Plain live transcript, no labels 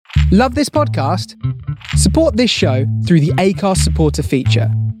Love this podcast? Support this show through the Acast supporter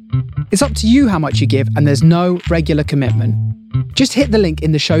feature. It's up to you how much you give, and there's no regular commitment. Just hit the link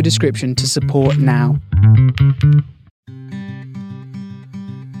in the show description to support now.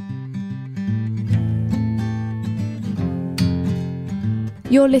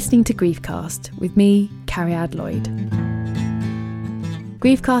 You're listening to Griefcast with me, Cariad Lloyd.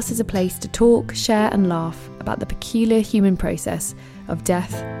 Griefcast is a place to talk, share and laugh about the peculiar human process of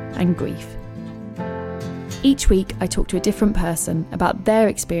death and grief. Each week I talk to a different person about their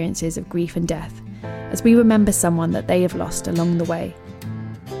experiences of grief and death as we remember someone that they have lost along the way,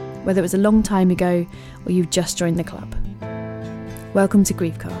 whether it was a long time ago or you've just joined the club. Welcome to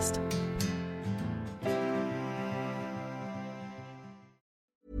Griefcast.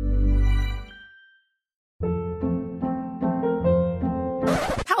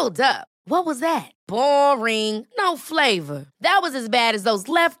 Hold up. What was that? Boring. No flavor. That was as bad as those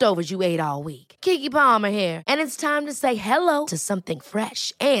leftovers you ate all week. Keke Palmer here, and it's time to say hello to something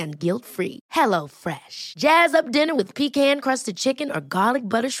fresh and guilt-free. Hello Fresh. Jazz up dinner with pecan-crusted chicken or garlic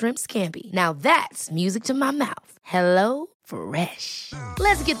butter shrimp scampi. Now that's music to my mouth. Hello Fresh.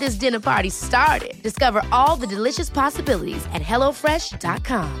 Let's get this dinner party started. Discover all the delicious possibilities at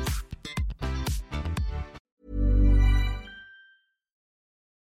hellofresh.com.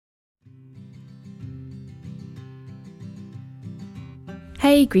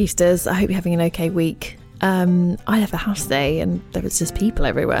 Hey Griefsters, I hope you're having an okay week. I left the house today and there was just people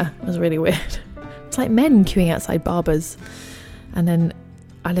everywhere. It was really weird. It's like men queuing outside barbers. And then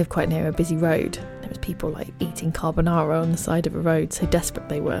I live quite near a busy road. There was people like eating carbonara on the side of a road, so desperate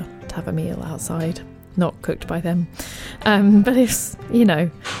they were to have a meal outside, not cooked by them. But it's, you know,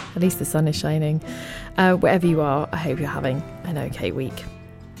 at least the sun is shining. Wherever you are, I hope you're having an okay week.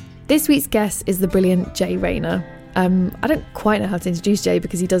 This week's guest is the brilliant Jay Rayner. I don't quite know how to introduce Jay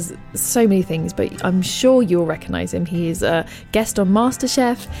because he does so many things, but I'm sure you'll recognise him. He is a guest on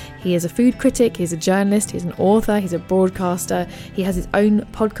MasterChef, he is a food critic, he's a journalist, he's an author, he's a broadcaster. He has his own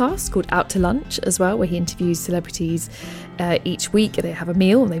podcast called Out to Lunch as well, where he interviews celebrities each week. They have a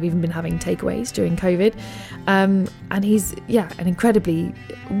meal, and they've even been having takeaways during COVID. And he's, an incredibly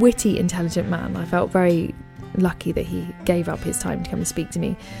witty, intelligent man. I felt very lucky that he gave up his time to come and speak to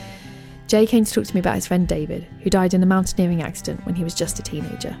me. Jay came to talk to me about his friend David, who died in a mountaineering accident when he was just a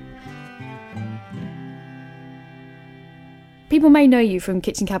teenager. People may know you from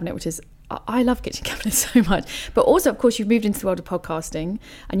Kitchen Cabinet, which is, I love Kitchen Cabinet so much, but also, of course, you've moved into the world of podcasting,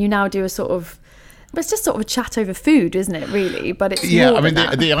 and you now do a sort of, it's just sort of a chat over food, isn't it, really? But it's more than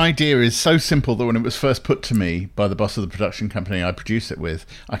that. The idea is so simple that when it was first put to me by the boss of the production company I produce it with,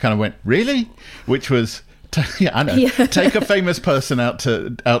 I kind of went, really? Which was... Take a famous person out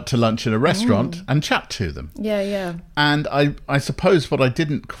to lunch in a restaurant and chat to them. Yeah. And I suppose what I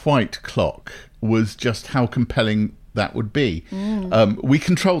didn't quite clock was just how compelling that would be. We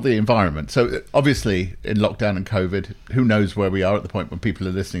control the environment. So obviously in lockdown and COVID, who knows where we are at the point when people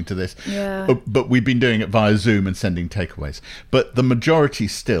are listening to this. Yeah. But we've been doing it via Zoom and sending takeaways. But the majority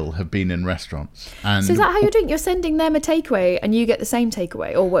still have been in restaurants. And so is that how you're doing? You're sending them a takeaway and you get the same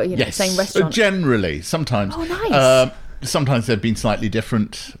takeaway? Or what, yes, same restaurant? Generally, sometimes. Oh, nice. Sometimes they've been slightly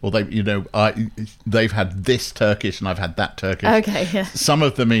different, or they've had this Turkish and I've had that Turkish. Okay, yeah. Some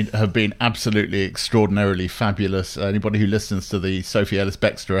of them have been absolutely extraordinarily fabulous. Anybody who listens to the Sophie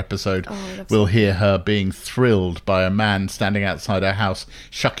Ellis-Bextor episode will hear her being thrilled by a man standing outside her house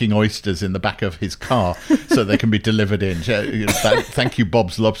shucking oysters in the back of his car so they can be delivered in. Thank you,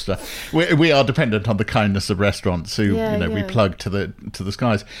 Bob's Lobster. We are dependent on the kindness of restaurants who we plug to the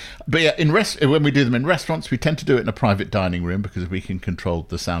skies. But yeah, when we do them in restaurants, we tend to do it in a private dining room because we can control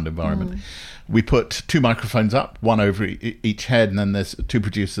the sound environment. We put 2 microphones up, one over each head, and then there's 2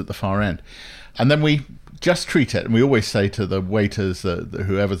 producers at the far end. And then we just treat it, and we always say to the waiters,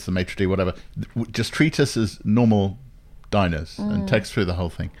 whoever's the maitre d', whatever, just treat us as normal diners and take us through the whole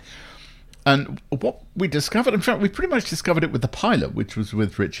thing. And what we discovered, in fact, we pretty much discovered it with the pilot, which was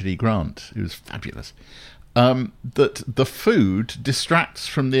with Richard E. Grant, who was fabulous. That the food distracts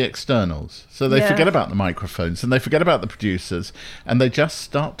from the externals. So they forget about the microphones and they forget about the producers and they just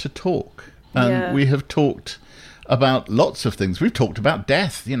start to talk. And we have talked about lots of things. We've talked about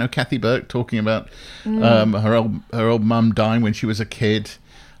death. Kathy Burke talking about her old mum dying when she was a kid.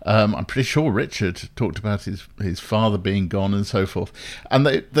 I'm pretty sure Richard talked about his father being gone and so forth. And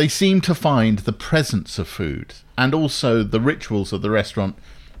they seem to find the presence of food and also the rituals of the restaurant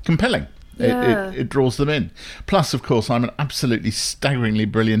compelling. It draws them in. Plus, of course, I'm an absolutely staggeringly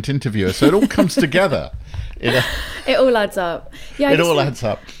brilliant interviewer, so it all comes together. It all adds up. Yeah, it all adds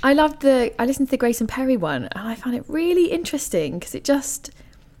up. I listened to the Grace and Perry one, and I found it really interesting because it just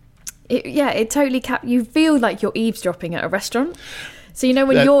it totally you feel like you're eavesdropping at a restaurant. So you know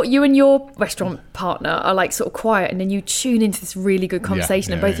when you and your restaurant partner are like sort of quiet, and then you tune into this really good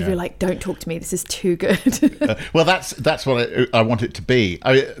conversation, and both of you are like, "Don't talk to me. This is too good." Well, that's what I want it to be.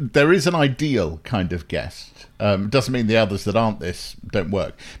 There is an ideal kind of guest. Doesn't mean the others that aren't this don't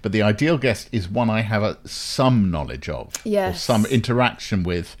work, but the ideal guest is one I have some knowledge of, or some interaction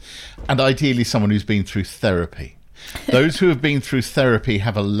with, and ideally someone who's been through therapy. Those who have been through therapy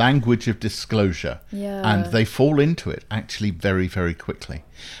have a language of disclosure, and they fall into it actually very, very quickly.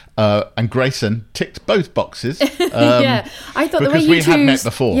 And Grayson ticked both boxes. I thought the way we had met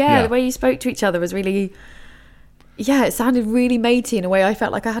before. The way you spoke to each other was really. Yeah, it sounded really matey in a way I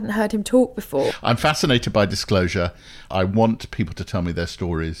felt like I hadn't heard him talk before. I'm fascinated by disclosure. I want people to tell me their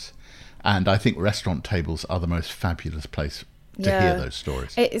stories, and I think restaurant tables are the most fabulous place to hear those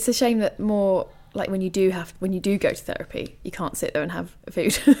stories. It's a shame that more. Like when you do go to therapy, you can't sit there and have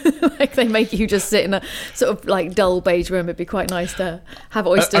food. Like they make you just sit in a sort of like dull beige room. It'd be quite nice to have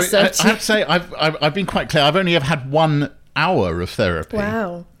oysters served. I have to say, I've been quite clear. I've only ever had 1 hour of therapy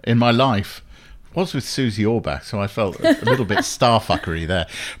in my life. It was with Susie Orbach, so I felt a little bit starfuckery there.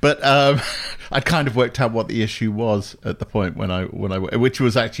 But I kind of worked out what the issue was at the point when I which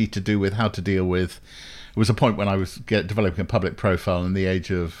was actually to do with how to deal with. It was a point when I was developing a public profile in the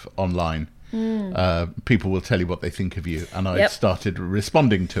age of online. People will tell you what they think of you, and I started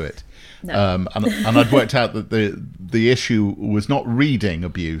responding to it. And I'd worked out that the issue was not reading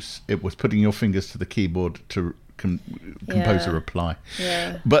abuse; it was putting your fingers to the keyboard to compose a reply.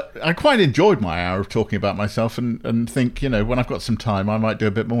 But I quite enjoyed my hour of talking about myself, and think, when I've got some time, I might do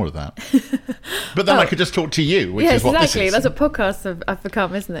a bit more of that. But then I could just talk to you, which is what this is. That's what podcasts have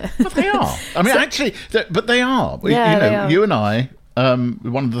become, isn't it? But they are. I mean, actually, but they are. They are. You and I.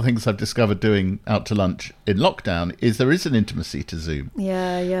 One of the things I've discovered doing Out to Lunch in lockdown is there is an intimacy to Zoom.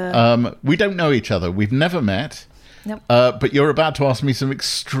 We don't know each other. We've never met. Nope. But you're about to ask me some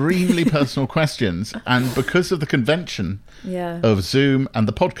extremely personal questions. And because of the convention of Zoom and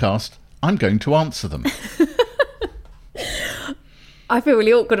the podcast, I'm going to answer them. I feel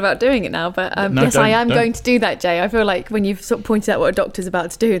really awkward about doing it now, but yes, I am going to do that, Jay. I feel like when you've sort of pointed out what a doctor's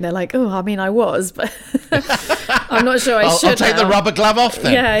about to do, and they're like, "Oh, I mean, I was, but I'm not sure I should." I'll take the rubber glove off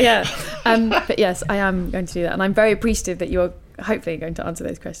then. Yeah. But yes, I am going to do that, and I'm very appreciative that you're hopefully going to answer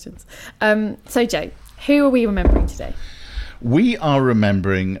those questions. So, Jay, who are we remembering today? We are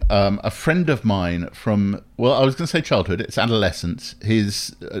remembering a friend of mine from, well, I was going to say childhood. It's adolescence.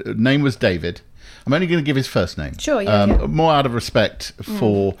 His name was David. I'm only going to give his first name. Sure, yeah. More out of respect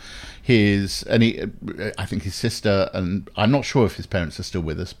for I think his sister, and I'm not sure if his parents are still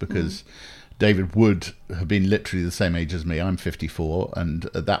with us, because David would have been literally the same age as me. I'm 54, and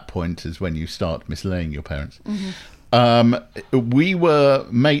at that point is when you start mislaying your parents. We were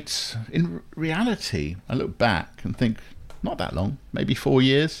mates. In reality, I look back and think, not that long, maybe 4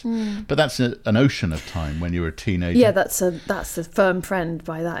 years, but that's an ocean of time when you're a teenager. Yeah, that's a firm friend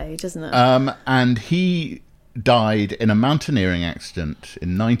by that age, isn't it? And he died in a mountaineering accident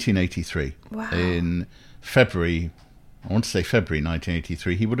in 1983. Wow. In February, I want to say February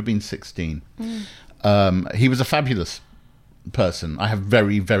 1983. He would have been 16. He was a fabulous person. I have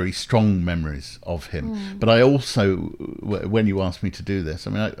very, very strong memories of him. But I also, when you asked me to do this, I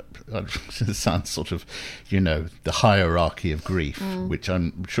mean, it sounds sort of, the hierarchy of grief, which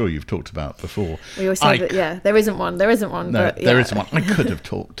I'm sure you've talked about before. We always say that, there isn't one. There isn't one. No, but, there isn't one. I could have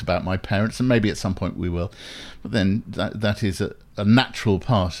talked about my parents, and maybe at some point we will. But then that is a natural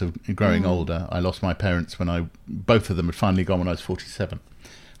part of growing older. I lost my parents when both of them had finally gone when I was 47.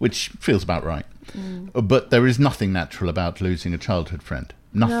 Which feels about right. But there is nothing natural about losing a childhood friend.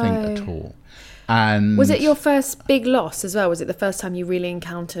 Nothing at all. And was it your first big loss as well? Was it the first time you really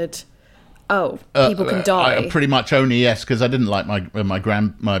encountered, people can die? Pretty much only, yes, because I didn't like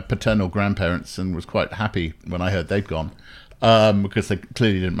my paternal grandparents, and was quite happy when I heard they'd gone, because they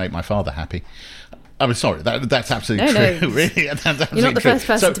clearly didn't make my father happy. I'm sorry, that's absolutely true. No. Really, that's absolutely You're not the first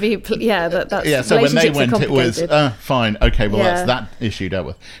person so, to be. That's so when they went, it was fine. Okay, well, Yeah. that's that issue dealt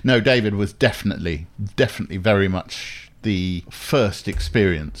with. No, David was definitely very much the first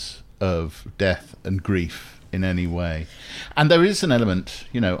experience of death and grief in any way. And there is an element,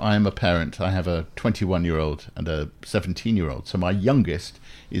 I am a parent. I have a 21-year-old and a 17-year-old. So my youngest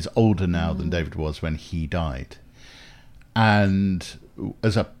is older now than David was when he died. And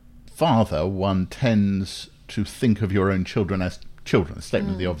as a father, one tends to think of your own children as children, a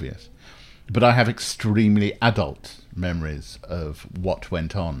statement of the obvious. But I have extremely adult memories of what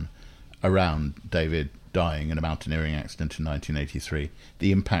went on around David dying in a mountaineering accident in 1983,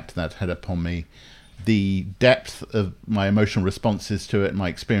 the impact that had upon me, the depth of my emotional responses to it, my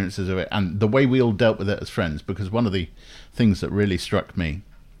experiences of it, and the way we all dealt with it as friends. Because one of the things that really struck me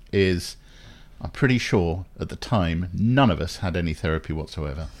is, I'm pretty sure at the time, none of us had any therapy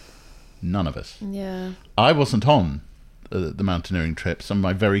whatsoever. None of us. Yeah. I wasn't on the mountaineering trip. Some of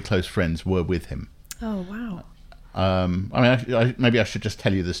my very close friends were with him. Oh, wow. I mean, maybe I should just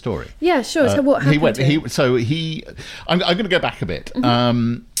tell you the story. Yeah, sure. So what happened to him? I'm going to go back a bit.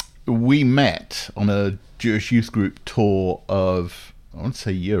 Mm-hmm. We met on a Jewish youth group tour of, I want to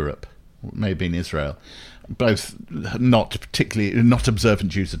say Europe, it may have been Israel. Both not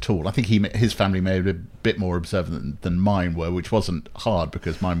observant Jews at all. I think his family may have been a bit more observant than mine were, which wasn't hard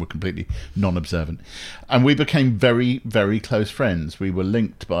because mine were completely non-observant. And we became very, very close friends. We were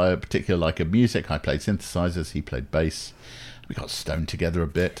linked by a particular like of music. I played synthesizers, he played bass. We got stoned together a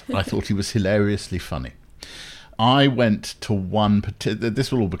bit. I thought he was hilariously funny. I went to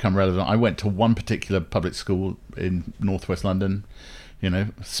this will all become relevant. I went to one particular public school in northwest London. You know,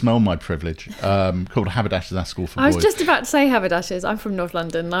 smell my privilege. Called Haberdashers' School for Boys. I was just about to say Haberdashers. I'm from North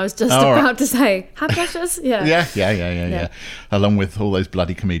London. And I was just about to say Haberdashers. Yeah. Yeah. Along with all those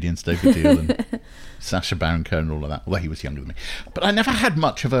bloody comedians, David Deal and Sacha Baron Cohen and all of that. Although he was younger than me. But I never had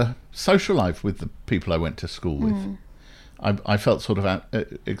much of a social life with the people I went to school with. I felt sort of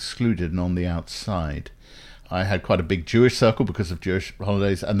excluded and on the outside. I had quite a big Jewish circle because of Jewish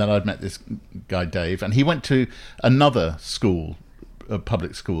holidays. And then I'd met this guy, Dave. And he went to another school, a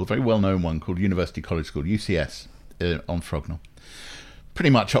public school, a very well-known one called University College School, UCS, on Frognal. Pretty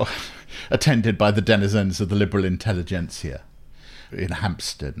much attended by the denizens of the liberal intelligentsia in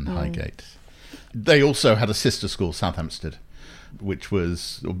Hampstead and Highgate. They also had a sister school, South Hampstead, which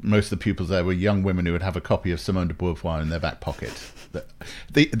was, most of the pupils there were young women who would have a copy of Simone de Beauvoir in their back pocket.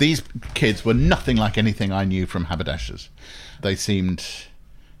 These kids were nothing like anything I knew from haberdashers. They seemed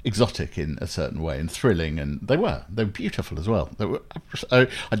exotic in a certain way and thrilling, and they were beautiful as well. I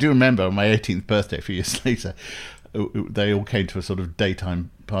do remember on my 18th birthday a few years later, they all came to a sort of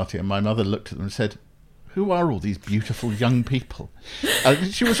daytime party, and my mother looked at them and said, "Who are all these beautiful young people?"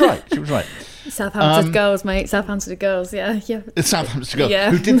 She was right. Southampton girls, mate. Southampton girls, yeah. Southampton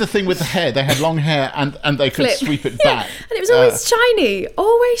girls, who did the thing with the hair. They had long hair and they could sweep it back. And it was always shiny.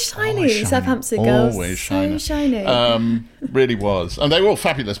 Always shiny. Southampton girls. Always shiny. So shiny. Really was. And they were all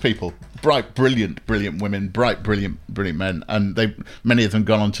fabulous people. Bright, brilliant women. Bright, brilliant men. And many of them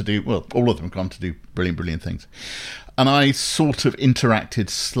gone on to do, well, all of them gone to do brilliant things. And I sort of interacted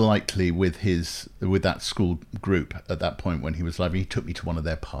slightly with that school group at that point when he was alive. He took me to one of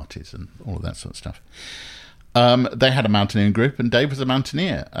their parties and all of that sort of stuff. They had a mountaineering group, and Dave was a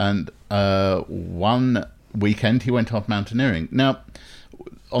mountaineer. And one weekend he went off mountaineering. Now,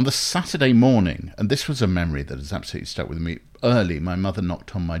 on the Saturday morning, and this was a memory that has absolutely stuck with me, early my mother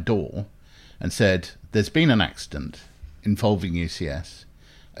knocked on my door and said, "There's been an accident involving UCS.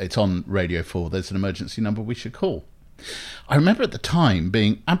 It's on Radio 4. There's an emergency number we should call." I remember at the time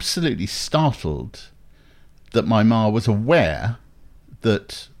being absolutely startled that my ma was aware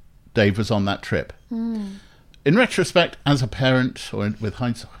that Dave was on that trip. In retrospect, as a parent, or with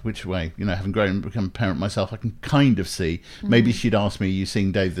hindsight, which way, having grown and become a parent myself, I can kind of see. Maybe she'd asked me, "You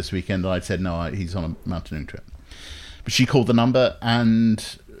seeing Dave this weekend?" And I'd said, "No, he's on a mountaineering trip." But she called the number, and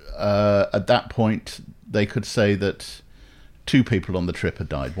at that point, they could say that 2 people on the trip had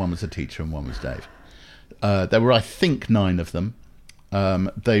died. One was a teacher and one was Dave. There were, I think, 9 of them.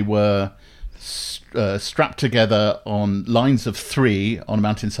 They were strapped together on lines of 3 on a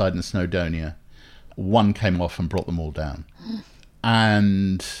mountainside in Snowdonia. One came off and brought them all down.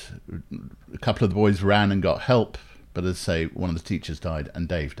 And a couple of the boys ran and got help, but as I say, one of the teachers died and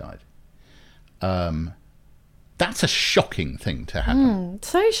Dave died. That's a shocking thing to happen.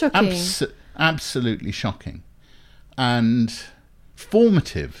 So shocking. Absolutely shocking. And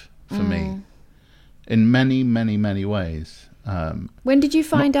formative for me in many, many, many ways. When did you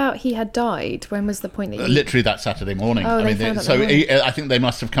find out he had died? When was the point that you... Literally that Saturday morning. I think they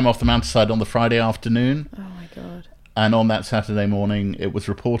must have come off the mountainside on the Friday afternoon. Oh my God. And on that Saturday morning, it was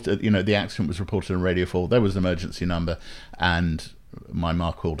reported, the accident was reported on Radio 4. There was an emergency number, and my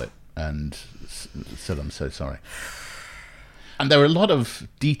ma called it and said, "I'm so sorry." And there are a lot of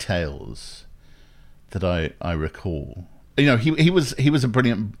details that I recall. He was a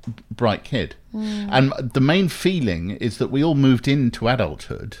brilliant, bright kid. And the main feeling is that we all moved into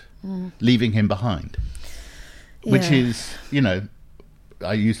adulthood, leaving him behind. Yeah. Which is,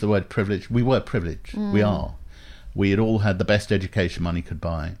 I use the word privilege. We were privileged. We are. We had all had the best education money could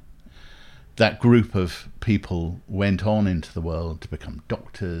buy. That group of people went on into the world to become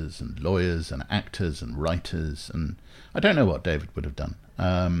doctors and lawyers and actors and writers. And I don't know what David would have done.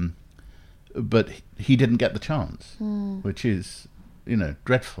 but he didn't get the chance, which is,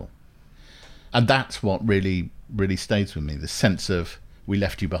 dreadful. And that's what really, really stays with me, the sense of we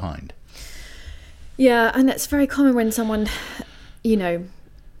left you behind. Yeah, and it's very common when someone,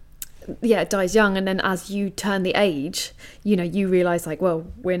 dies young, and then as you turn the age, you realise, like, well,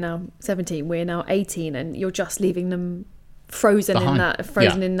 we're now 17, we're now 18, and you're just leaving them frozen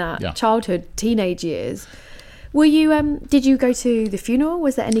behind. in that childhood, teenage years. Were you? Did you go to the funeral?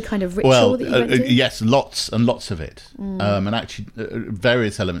 Was there any kind of ritual that you went to? Yes, lots and lots of it, and actually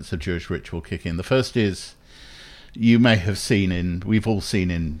various elements of Jewish ritual kick in. The first is, you may have we've all seen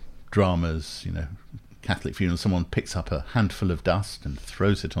in dramas, Catholic funeral, someone picks up a handful of dust and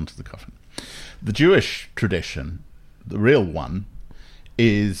throws it onto the coffin. The Jewish tradition, the real one,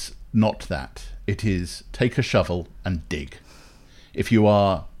 is not that. It is take a shovel and dig. If you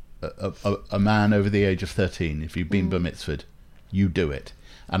are a man over the age of 13, if you've been bar mitzvahed, you do it.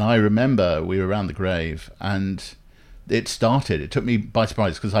 And I remember we were around the grave, and it took me by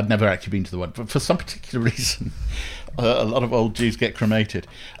surprise, because I'd never actually been to the one, but for some particular reason, a lot of old Jews get cremated.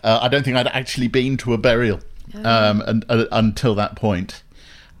 I don't think I'd actually been to a burial until that point.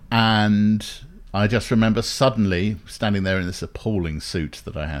 And I just remember suddenly standing there in this appalling suit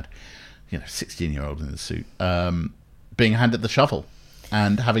that I had, 16-year-old in the suit, being handed the shovel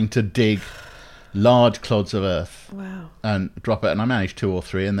and having to dig large clods of earth. Wow. And drop it. And I managed 2 or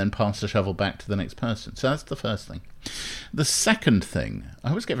 3 and then pass the shovel back to the next person. So that's the first thing. The second thing, I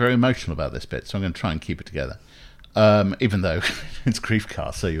always get very emotional about this bit, so I'm going to try and keep it together. Even though it's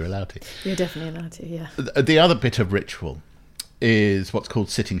Griefcast, so you're allowed to. You're definitely allowed to, yeah. The other bit of ritual is what's called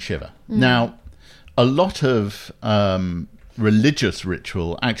sitting Shiva. Now, a lot of religious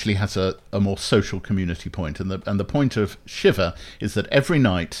ritual actually has a more social community point, and the point of Shiva is that every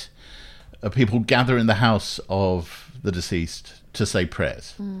night people gather in the house of the deceased to say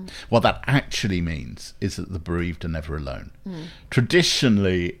prayers. What that actually means is that the bereaved are never alone.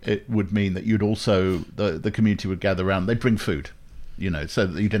 Traditionally, it would mean that you'd also, the community would gather around, they'd bring food, so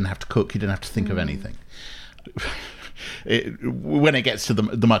that you didn't have to cook, you didn't have to think of anything. When it gets to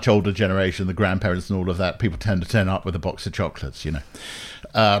the much older generation, the grandparents and all of that, people tend to turn up with a box of chocolates,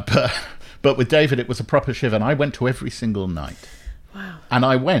 But with David, it was a proper Shiva, and I went to every single night. Wow. And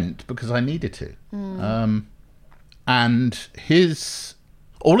I went because I needed to. And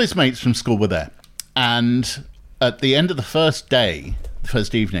all his mates from school were there. And at the end of the first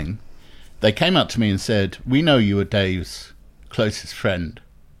evening, they came up to me and said, "We know you are Dave's closest friend.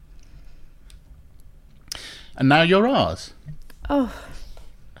 And now you're ours." Oh.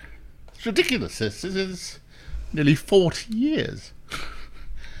 It's ridiculous. This is nearly 40 years.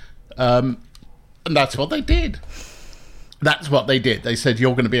 And that's what they did. They said,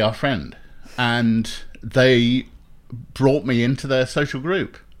 "You're going to be our friend." And they brought me into their social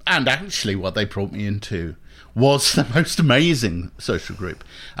group. And actually what they brought me into was the most amazing social group.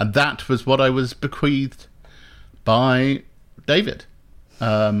 And that was what I was bequeathed by David.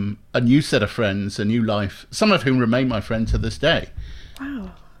 A new set of friends, a new life, some of whom remain my friends to this day.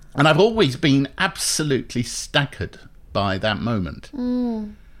 Wow. And I've always been absolutely staggered by that moment.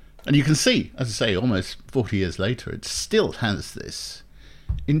 And you can see, as I say, almost 40 years later, it still has this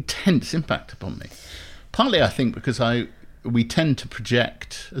intense impact upon me. Partly, I think, because we tend to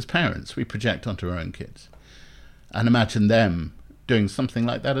project, as parents, we project onto our own kids and imagine them doing something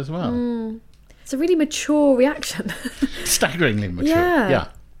like that as well. It's a really mature reaction. Staggeringly mature. Yeah.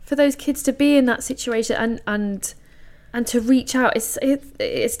 For those kids to be in that situation and to reach out,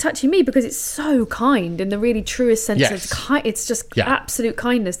 it's touching me because it's so kind in the really truest sense of kind. It's just absolute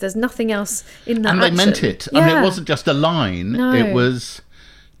kindness. There's nothing else in that. And action. They meant it. Yeah. I mean, it wasn't just a line. No. It was.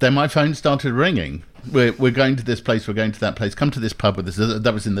 Then my phone started ringing. We're going to this place. We're going to that place. Come to this pub with us.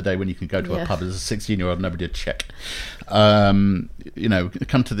 That was in the day when you could go to a pub as a 16-year-old. Nobody did check. Come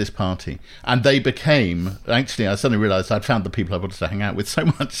to this party. And they became. Actually, I suddenly realised I'd found the people I wanted to hang out with, so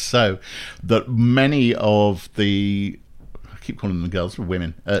much so that many of the, I keep calling them girls, but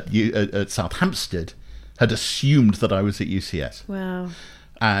women at South Hampstead had assumed that I was at UCS. Wow.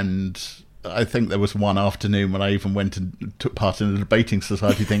 And I think there was one afternoon when I even went and took part in a debating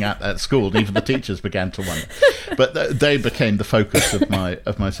society thing at school, and even the teachers began to wonder. But they became the focus of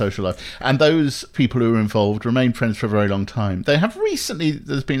my social life. And those people who were involved remained friends for a very long time. They have recently,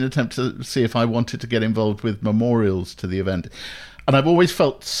 there's been an attempt to see if I wanted to get involved with memorials to the event. And I've always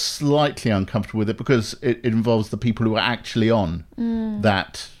felt slightly uncomfortable with it because it involves the people who are actually on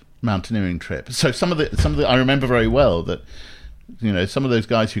that mountaineering trip. So some of the I remember very well that, some of those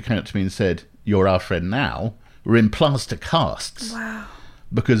guys who came up to me and said, "You're our friend now," were in plaster casts. Wow.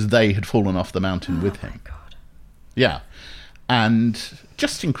 Because they had fallen off the mountain with him. Oh my God. Yeah. And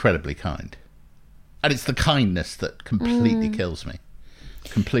just incredibly kind. And it's the kindness that completely kills me.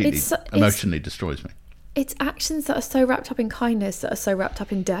 Completely, emotionally destroys me. It's actions that are so wrapped up in kindness that are so wrapped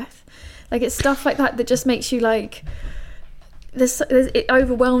up in death. Like, it's stuff like that that just makes you like... it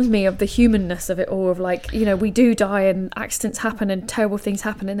overwhelms me of the humanness of it all, of like, you know, we do die and accidents happen and terrible things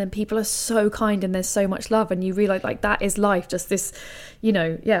happen, and then people are so kind and there's so much love, and you realise like that is life, just this, you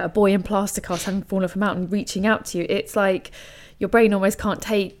know, a boy in plaster cast having fallen off a mountain reaching out to you. It's like your brain almost can't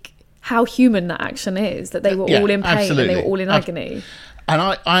take how human that action is, that they were all in pain. Absolutely. And they were all in agony. And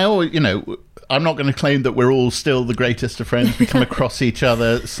I always, you know, I'm not going to claim that we're all still the greatest of friends. We come across each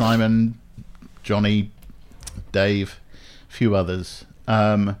other, Simon, Johnny, Dave, few others,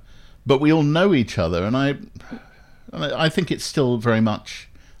 but we all know each other, and I think it's still very much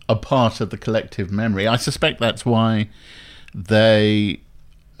a part of the collective memory. I suspect that's why they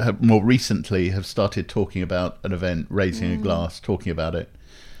have more recently have started talking about an event, raising a glass, talking about it,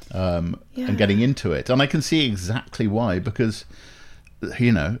 and getting into it. And I can see exactly why, because,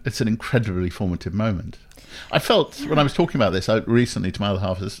 you know, it's an incredibly formative moment. I felt when I was talking about this recently to my other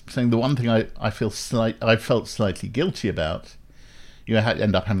half, is saying the one thing I felt slightly guilty about, you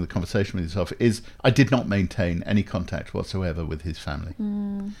end up having the conversation with yourself, is I did not maintain any contact whatsoever with his family.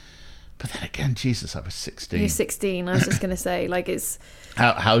 But then again, Jesus, I was 16. You're 16. I was just going to say, like, it's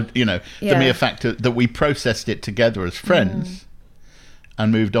how you know, the mere fact that we processed it together as friends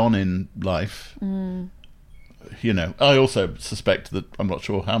and moved on in life. You know, I also suspect that I'm not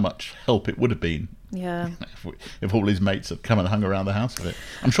sure how much help it would have been. Yeah. If all his mates had come and hung around the house with it.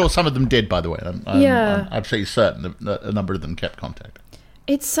 I'm sure some of them did, by the way. I'm absolutely certain that a number of them kept contact.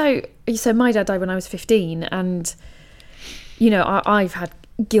 It's so my dad died when I was 15, and, you know, I've had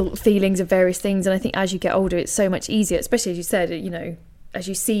guilt feelings of various things, and I think as you get older, it's so much easier, especially as you said, you know, as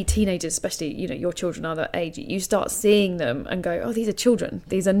you see teenagers, especially, you know, your children are that age, you start seeing them and go, oh, these are children,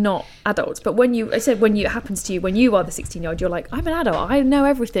 these are not adults. But when it happens to you, when you are the 16-year-old, you're like, I'm an adult, I know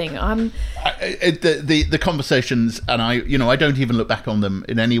everything. The conversations, and I don't even look back on them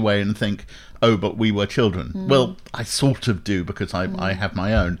in any way and think, oh, but we were children. Well, I sort of do, because I have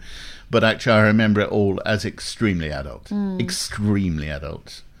my own. But actually, I remember it all as extremely adult. Extremely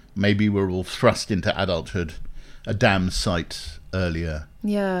adult. Maybe we're all thrust into adulthood a damn sight earlier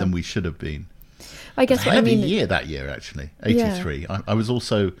than we should have been. I guess I had a year that year, actually, 83. I was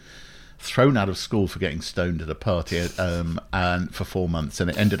also thrown out of school for getting stoned at a party, and for 4 months, and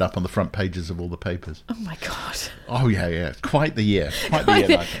it ended up on the front pages of all the papers. Oh my God. Oh yeah, quite the year.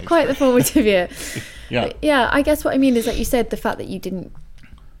 Quite the formative year. Yeah, I guess what I mean is, like you said, the fact that you didn't,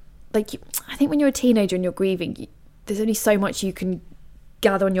 like, I think when you're a teenager and you're grieving, there's only so much you can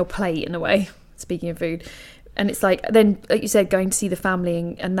gather on your plate, in a way, speaking of food. And it's like, then, like you said, going to see the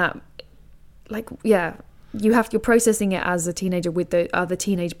family and that, like, you're processing it as a teenager with the other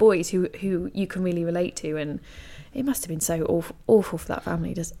teenage boys who you can really relate to, and it must have been so awful for that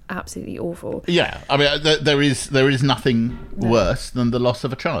family, just absolutely awful. Yeah, I mean, there is nothing worse than the loss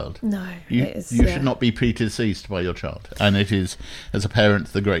of a child. No, you should not be predeceased by your child, and it is, as a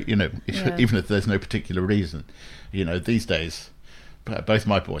parent, the great, you know, even if there's no particular reason, you know, these days. Both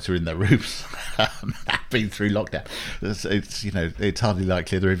my boys are in their rooms, have been through lockdown. It's you know, it's hardly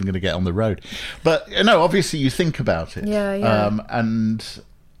likely they're even going to get on the road. But, you know, obviously you think about it. And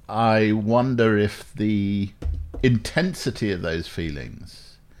I wonder if the intensity of those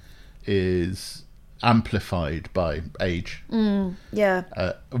feelings is amplified by age.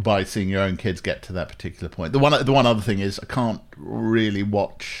 By seeing your own kids get to that particular point. The one other thing is, I can't really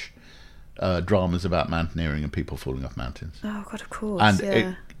watch dramas about mountaineering and people falling off mountains. Oh God, of course.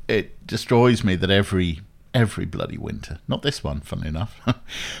 And it destroys me that every bloody winter, not this one, funnily enough,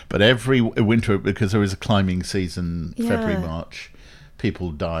 but every winter, because there is a climbing season, February, March,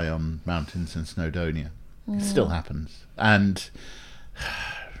 people die on mountains in Snowdonia. It still happens. And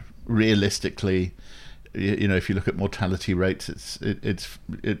realistically, you know, if you look at mortality rates,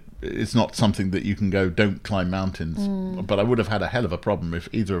 it's not something that you can go, don't climb mountains. But I would have had a hell of a problem if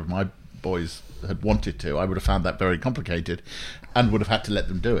either of my boys had wanted to. I would have found that very complicated, and would have had to let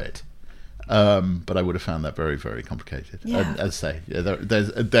them do it. But I would have found that very, very complicated. And, as I say,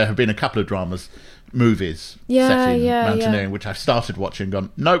 there have been a couple of movies set in mountaineering, which I've started watching and gone,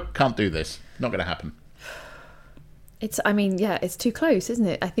 nope, can't do this. Not going to happen. It's too close, isn't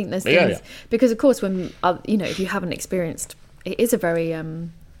it? I think there's things because, of course, when you know, if you haven't experienced, it is a very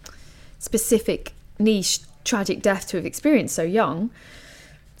specific, niche, tragic death to have experienced so young.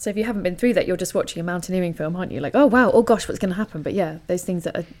 So if you haven't been through that, you're just watching a mountaineering film, aren't you? Like, oh wow, oh gosh, what's going to happen? But yeah, those things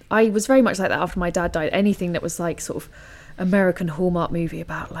I was very much like that after my dad died. Anything that was like sort of American Hallmark movie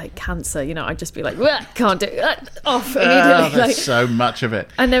about like cancer, you know, I'd just be like, can't do it, off immediately. There's so much of it.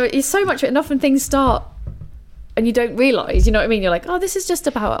 And there is so much of it, and often things start and you don't realise, you know what I mean? You're like, oh, this is just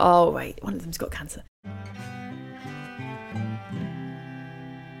about, oh, wait, one of them's got cancer.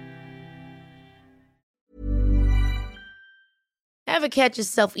 Ever catch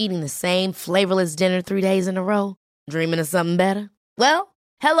yourself eating the same flavorless dinner 3 days in a row? Dreaming of something better? Well,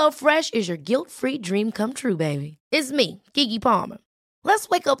 HelloFresh is your guilt-free dream come true, baby. It's me, Keke Palmer. Let's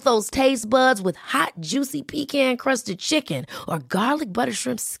wake up those taste buds with hot, juicy pecan-crusted chicken or garlic butter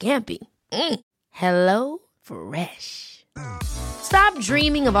shrimp scampi. Hello Fresh. Stop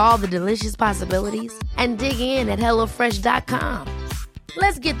dreaming of all the delicious possibilities and dig in at HelloFresh.com.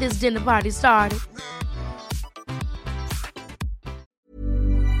 Let's get this dinner party started.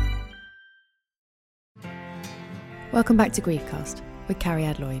 Welcome back to Griefcast with Carrie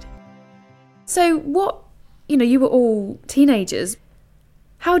Adloyd. So what, you know, you were all teenagers.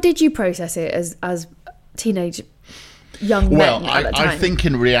 How did you process it as teenage young men at that time? I think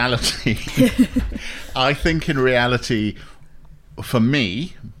in reality, for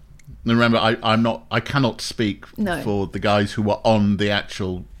me, and remember, I cannot speak for the guys who were on the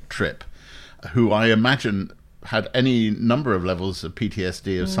actual trip, who I imagine had any number of levels of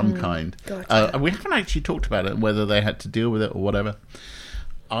PTSD of some kind. Gotcha. We haven't actually talked about it, whether they had to deal with it or whatever.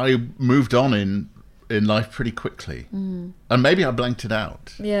 I moved on in life pretty quickly. And maybe I blanked it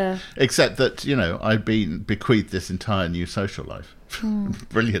out. Yeah. Except that, you know, I'd been bequeathed this entire new social life.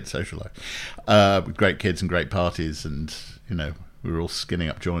 Brilliant social life. With great kids and great parties, and, you know, we were all skinning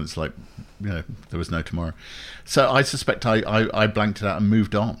up joints like, you know, there was no tomorrow. So I suspect I blanked it out and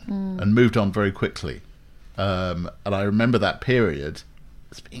moved on very quickly. And I remember that period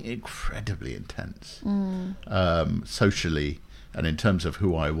as being incredibly intense, socially and in terms of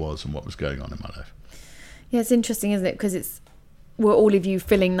who I was and what was going on in my life. Yeah, it's interesting, isn't it? Because were all of you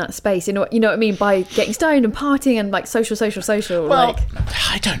filling that space, you know what I mean, by getting stoned and partying and like social. Well,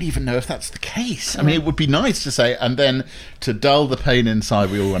 I don't even know if that's the case. I mean, it would be nice to say, and then to dull the pain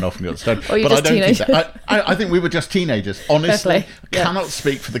inside, we all went off and got stoned. Or but just I don't teenagers. think that. I think we were just teenagers. Honestly, Fair play. Cannot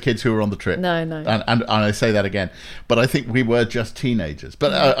speak for the kids who were on the trip. No. And I say that again, but I think we were just teenagers.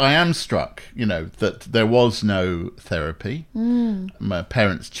 But I am struck, you know, that there was no therapy. My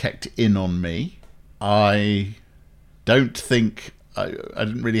parents checked in on me. I don't think I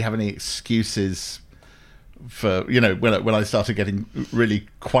didn't really have any excuses for, you know, when I started getting really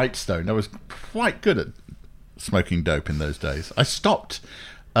quite stoned. I was quite good at smoking dope in those days. I stopped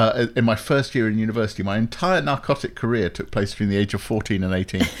in my first year in university. My entire narcotic career took place between the age of 14 and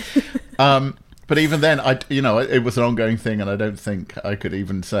 18. But even then, it was an ongoing thing, and I don't think I could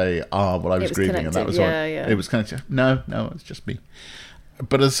even say, I was grieving, connected. and that was Yeah. It was connected. No, it's just me.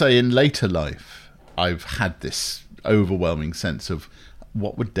 But as I say, in later life, I've had this overwhelming sense of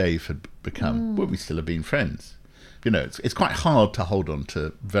what would Dave have become. Would we still have been friends? You know, it's quite hard to hold on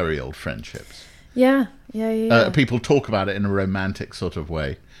to very old friendships. Yeah. People talk about it in a romantic sort of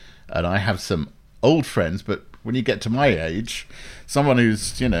way, and I have some old friends, but when you get to my age, someone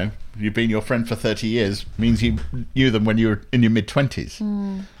who's, you know, you've been your friend for 30 years means you knew them when you were in your mid-20s.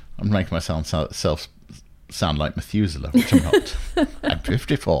 I'm making myself sound like Methuselah, which I'm not. I'm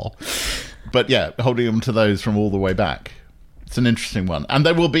 54. But yeah, holding them to those from all the way back. It's an interesting one. And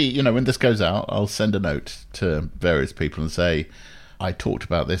there will be, you know, when this goes out, I'll send a note to various people and say, I talked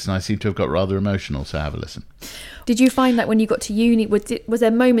about this and I seem to have got rather emotional, so have a listen. Did you find that when you got to uni, was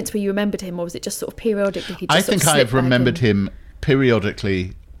there moments where you remembered him, or was it just sort of periodically? I think I have remembered him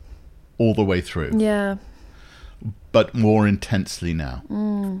periodically all the way through. Yeah. But more intensely now.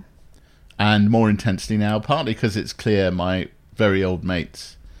 And more intensely now, partly because it's clear my very old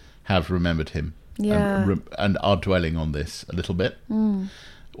mates have remembered him, and are dwelling on this a little bit,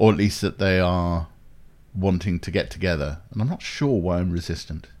 or at least that they are wanting to get together. And I'm not sure why I'm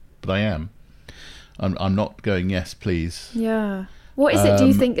resistant, but I am. I'm not going, yes, please. Yeah. What is it? Do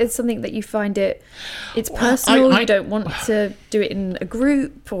you think it's something that you find it's personal? You don't want to do it in a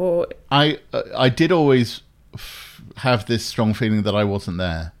group, or? I did always have this strong feeling that I wasn't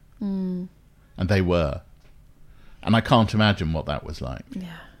there, and they were, and I can't imagine what that was like.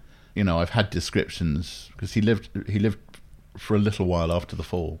 Yeah. You know, I've had descriptions, because he lived for a little while after the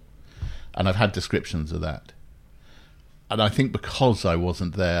fall, and I've had descriptions of that. And I think because I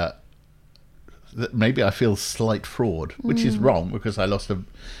wasn't there, that maybe I feel slight fraud, which is wrong, because I lost a,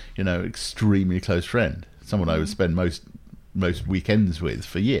 you know, extremely close friend, someone I would spend most weekends with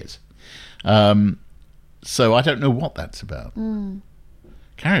for years. So I don't know what that's about.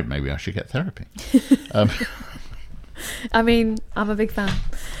 Carrie, maybe I should get therapy. I mean, I'm a big fan.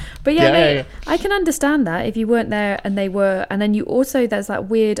 But yeah, I can understand that if you weren't there and they were, and then you also, there's that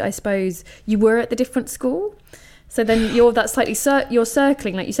weird, I suppose, you were at the different school. So then you're that slightly, you're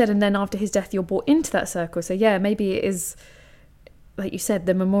circling, like you said, and then after his death, you're brought into that circle. So yeah, maybe it is, like you said,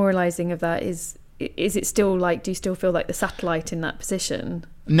 the memorialising of that is it still like, do you still feel like the satellite in that position?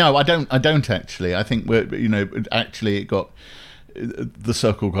 No, I don't actually. I think actually the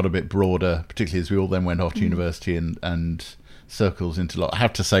circle got a bit broader, particularly as we all then went off to university and circles into lot. I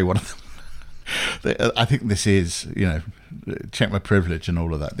have to say, one of them, I think this is, check my privilege and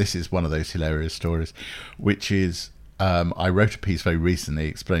all of that. This is one of those hilarious stories, which is, I wrote a piece very recently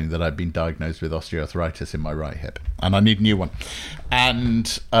explaining that I'd been diagnosed with osteoarthritis in my right hip and I need a new one.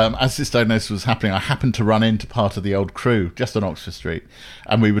 And as this diagnosis was happening, I happened to run into part of the old crew just on Oxford Street,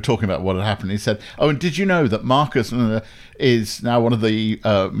 and we were talking about what had happened. He said, "Oh, and did you know that Marcus is now one of the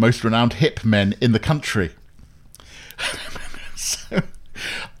most renowned hip men in the country?" So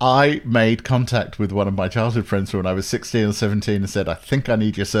I made contact with one of my childhood friends when I was 16 or 17 and said, "I think I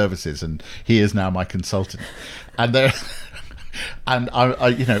need your services," and he is now my consultant. And there, and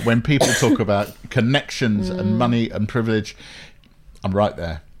I when people talk about connections and money and privilege, I'm right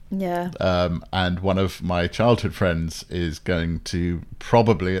there. Yeah. And one of my childhood friends is going to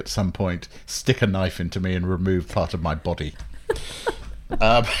probably at some point stick a knife into me and remove part of my body.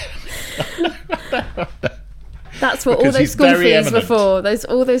 That's what all those school fees were for.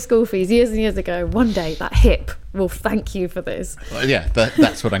 All those school fees years and years ago. One day that hip will thank you for this. Well, yeah,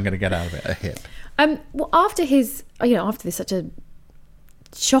 that's what I'm going to get out of it, a hip. Well, after this such a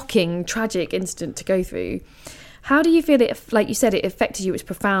shocking, tragic incident to go through, how do you feel it? Like you said, it affected you. It was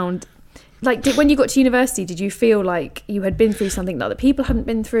profound. Like, when you got to university, did you feel like you had been through something that other people hadn't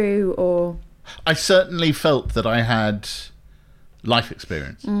been through, or? I certainly felt that I had life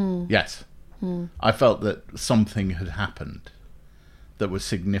experience. Yes. I felt that something had happened that was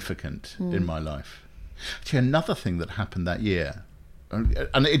significant in my life. Actually, another thing that happened that year,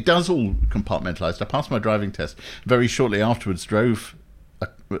 and it does all compartmentalised. I passed my driving test. Very shortly afterwards, drove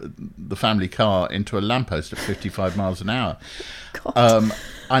the family car into a lamppost at 55 miles an hour. God.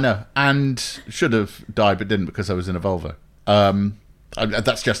 I know, and should have died, but didn't because I was in a Volvo.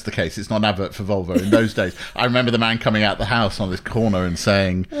 That's just the case. It's not an advert for Volvo. In those days, I remember the man coming out the house on this corner and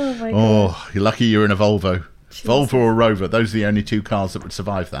saying, "Oh, you're lucky you're in a Volvo. Jesus. Volvo or Rover, those are the only two cars that would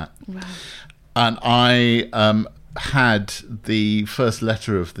survive that." Wow. And I had the first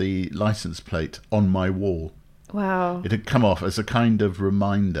letter of the license plate on my wall. Wow. It had come off as a kind of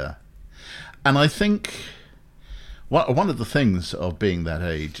reminder. And I think one of the things of being that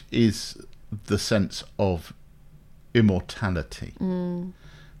age is the sense of immortality.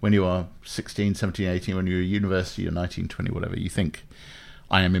 When you are 16, 17, 18, when you're at university, you're 19, 20, whatever, you think,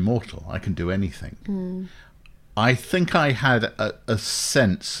 I am immortal, I can do anything. I think I had a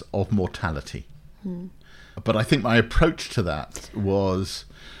sense of mortality. But I think my approach to that was,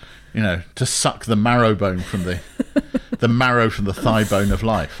 to suck the marrow bone from the marrow from the thigh bone of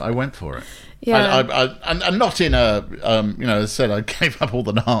life. I went for it. Yeah. And not in a, as I said, I gave up all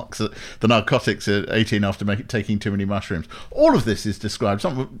the narcotics at 18 after taking too many mushrooms. All of this is described,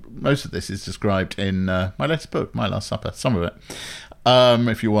 most of this is described in my latest book, My Last Supper, some of it.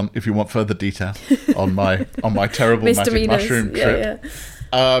 If you want further detail on my terrible magic mushroom trip.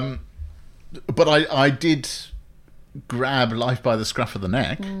 Yeah. But I did grab life by the scruff of the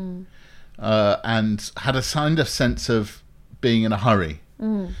neck and had a kind of sense of being in a hurry.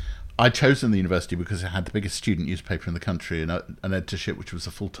 I'd chosen the university because it had the biggest student newspaper in the country and an editorship, which was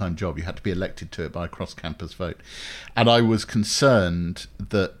a full-time job. You had to be elected to it by a cross-campus vote. And I was concerned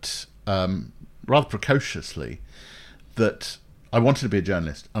that, rather precociously, that I wanted to be a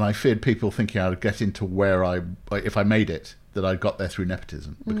journalist. And I feared people thinking I would get into if I made it, that I got there through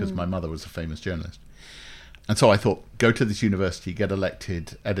nepotism because my mother was a famous journalist. And so I thought, go to this university, get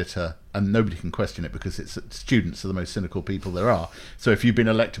elected editor, and nobody can question it because students are the most cynical people there are. So if you've been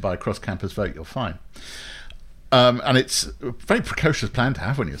elected by a cross-campus vote, you're fine. And it's a very precocious plan to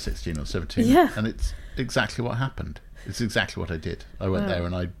have when you're 16 or 17. Yeah. And it's exactly what happened. It's exactly what I did. I went there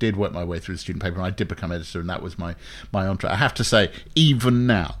and I did work my way through the student paper and I did become editor, and that was my entree. I have to say, even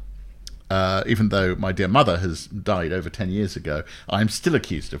now, even though my dear mother has died over 10 years ago, I'm still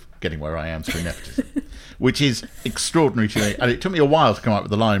accused of getting where I am through nepotism, which is extraordinary to me. And it took me a while to come up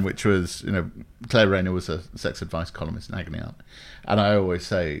with the line, which was, Claire Rayner was a sex advice columnist in Agony Aunt. And I always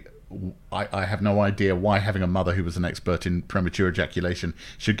say, I have no idea why having a mother who was an expert in premature ejaculation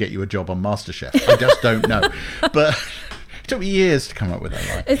should get you a job on MasterChef. I just don't know. But it took me years to come up with that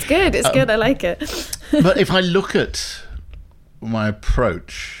line. It's good. It's good. I like it. But if I look at my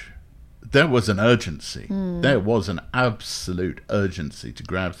approach, there was an urgency. There was an absolute urgency to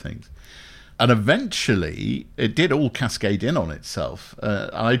grab things. And eventually, it did all cascade in on itself.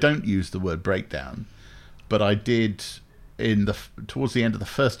 I don't use the word breakdown, but I did, towards the end of the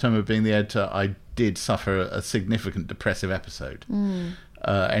first term of being the editor, I did suffer a significant depressive episode.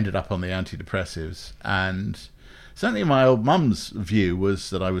 Ended up on the antidepressives. And certainly my old mum's view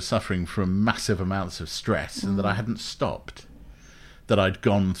was that I was suffering from massive amounts of stress and that I hadn't stopped. That I'd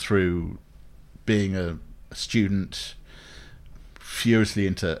gone through being a student, furiously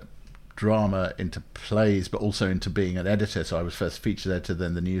into drama, into plays, but also into being an editor. So I was first features editor,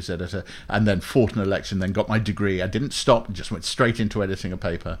 then the news editor, and then fought an election, then got my degree. I didn't stop, just went straight into editing a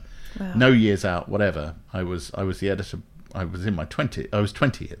paper. Wow. No years out, whatever. I was the editor. I was in my 20s. I was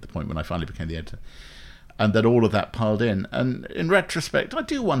 20 at the point when I finally became the editor. And then all of that piled in. And in retrospect, I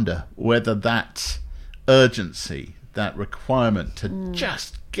do wonder whether that urgency, that requirement to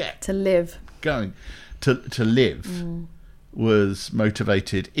just get To live. going, to live, was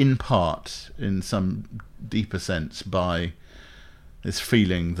motivated in part, in some deeper sense, by this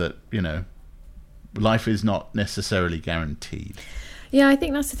feeling that, life is not necessarily guaranteed. Yeah, I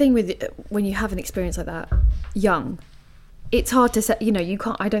think that's the thing with when you have an experience like that, young. It's hard to say, you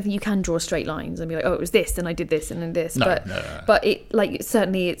can't. I don't think you can draw straight lines and be like, oh, it was this, and I did this, and then this. No. But it, like,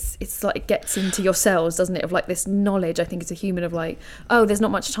 certainly it's like it gets into your cells, doesn't it? Of like this knowledge. I think it's a human of like, oh, there's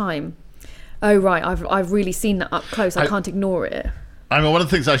not much time. Oh, right, I've really seen that up close. I can't ignore it. I mean, one of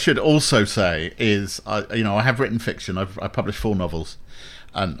the things I should also say is, I have written fiction. I published 4 novels,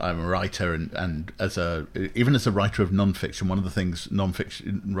 and I'm a writer. And even as a writer of non-fiction, one of the things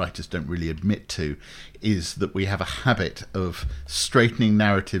non-fiction writers don't really admit to is that we have a habit of straightening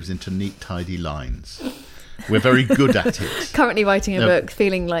narratives into neat, tidy lines. We're very good at it. Currently writing a book,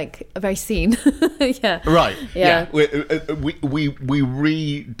 feeling like very seen. Yeah. Right. Yeah. We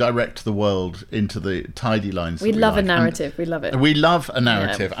redirect the world into the tidy lines. We love like. a narrative. We love it. We love a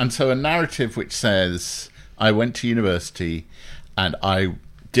narrative, and so a narrative which says, "I went to university, and I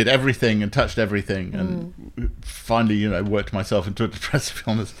did everything and touched everything, and finally, worked myself into a depressive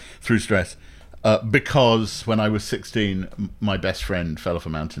illness through stress." Because when I was 16, my best friend fell off a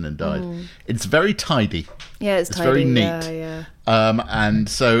mountain and died. It's very tidy. Yeah, it's tidy. Very neat. Yeah. And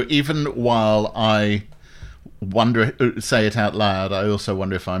so even while I say it out loud, I also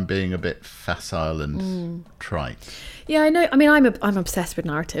wonder if I'm being a bit facile and trite. Yeah, I know. I mean, I'm obsessed with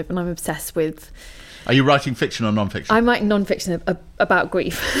narrative, and I'm obsessed with. Are you writing fiction or non-fiction? I'm writing non-fiction about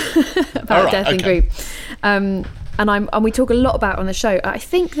grief, about death and grief. And we talk a lot about it on the show. I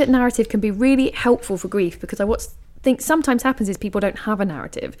think that narrative can be really helpful for grief, because I think sometimes happens is people don't have a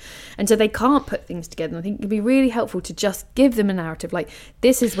narrative, and so they can't put things together. And I think it can be really helpful to just give them a narrative, like,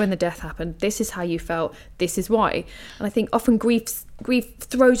 this is when the death happened, this is how you felt, this is why. And I think often grief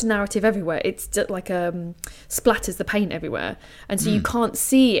throws narrative everywhere. It's just like splatters the paint everywhere, and so you can't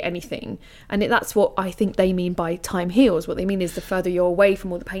see anything. And that's what I think they mean by time heals. What they mean is the further you're away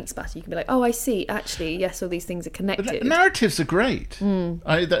from all the paint splatter, you can be like, oh, I see, actually, yes, all these things are connected. Narratives are great,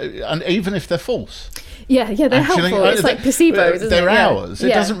 and even if they're false. Yeah, they're helpful. It's like placebos, isn't they're it? ours. It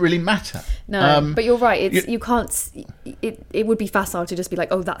doesn't really matter. No, but you're right. You can't. It would be facile to just be like,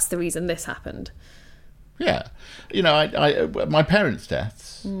 oh, that's the reason this happened. Yeah, my parents'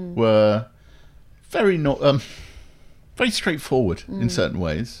 deaths were very straightforward in certain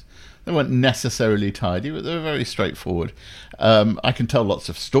ways. They weren't necessarily tidy, but they were very straightforward. I can tell lots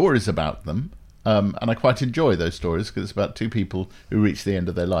of stories about them. And I quite enjoy those stories, because it's about 2 people who reach the end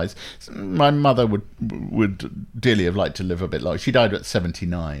of their lives. My mother would dearly have liked to live a bit longer. She died at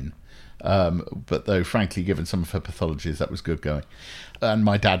 79, but though, frankly, given some of her pathologies, that was good going. And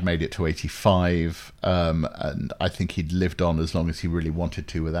my dad made it to 85, and I think he'd lived on as long as he really wanted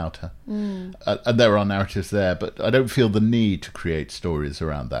to without her. And there are narratives there, but I don't feel the need to create stories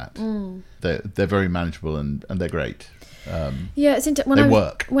around that. They're very manageable, and they're great. Yeah, it's interesting.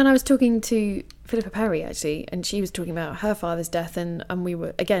 When I was talking to Philippa Perry, actually, and she was talking about her father's death, and we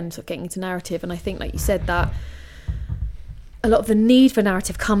were, again, sort of getting into narrative, and I think, like you said, that a lot of the need for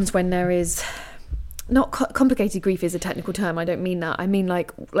narrative comes when there is not complicated grief is a technical term. I don't mean that. I mean,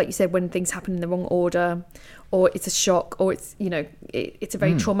 like you said, when things happen in the wrong order, or it's a shock, or it's it's a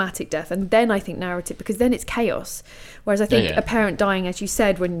very traumatic death, and then I think narrative, because then it's chaos. Whereas I think a parent dying, as you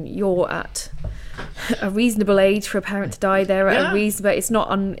said, when you're at a reasonable age for a parent to die, they're at a reasonable. It's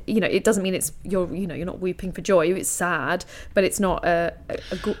not it doesn't mean you're not weeping for joy. It's sad, but it's not a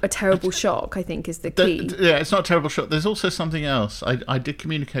terrible shock, I think, is the key. It's not a terrible shock. There's also something else. I did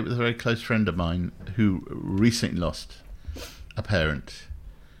communicate with a very close friend of mine who recently lost a parent,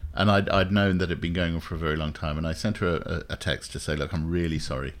 And I'd known that it had been going on for a very long time, and I sent her a text to say, look, I'm really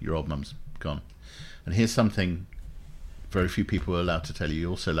sorry, your old mum's gone. And here's something very few people are allowed to tell you.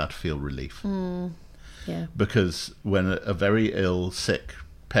 You're also allowed to feel relief. Yeah. Because when a very ill, sick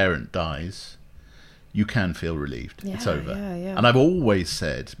parent dies, you can feel relieved. It's over. Yeah. And I've always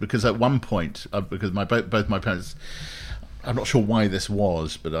said, because at one point, because both my parents, I'm not sure why this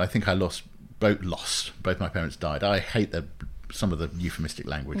was, but I think I both my parents died. I hate some of the euphemistic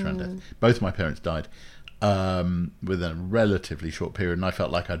language around death. Both my parents died within a relatively short period, and I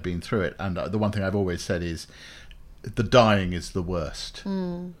felt like I'd been through it. And the one thing I've always said is, the dying is the worst.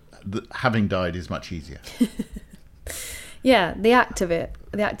 Having died is much easier. Yeah, the act of it.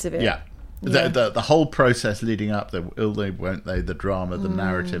 Yeah. The whole process leading up, the will they, won't they, the drama, the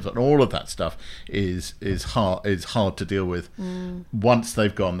narrative, and all of that stuff is hard to deal with. Once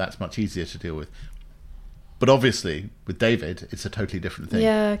they've gone, that's much easier to deal with. But obviously, with David, it's a totally different thing.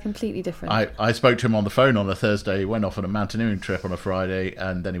 Yeah, completely different. I spoke to him on the phone on a Thursday, he went off on a mountaineering trip on a Friday,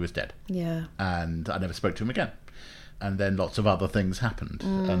 and then he was dead. Yeah. And I never spoke to him again. And then lots of other things happened.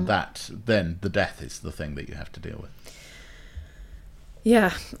 And then the death is the thing that you have to deal with.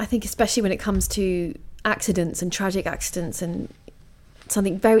 Yeah, I think especially when it comes to accidents and tragic accidents and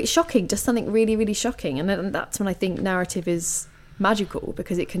something very shocking, just something really, really shocking. And that's when I think narrative is magical,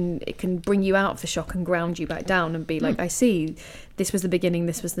 because it can bring you out of the shock and ground you back down and be like, I see, this was the beginning,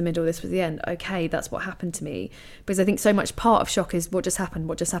 this was the middle, this was the end. Okay, that's what happened to me. Because I think so much part of shock is what just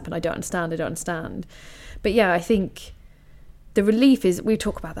happened, I don't understand. But yeah, I think the relief is, we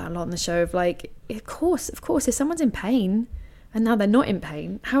talk about that a lot on the show, of like, of course, if someone's in pain and now they're not in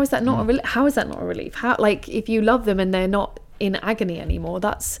pain, how is that not a relief? How, like, if you love them and they're not in agony anymore,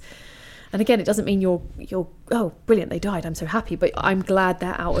 and again, it doesn't mean you're oh, brilliant, they died, I'm so happy, but I'm glad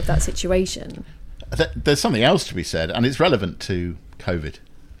they're out of that situation. There's something else to be said, and it's relevant to COVID,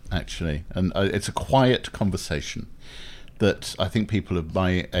 actually, and it's a quiet conversation that I think people of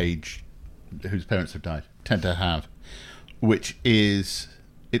my age whose parents have died tend to have, which is,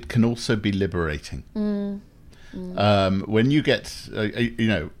 it can also be liberating. When you get,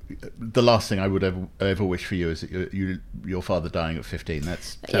 the last thing I would ever wish for you is your father dying at 15.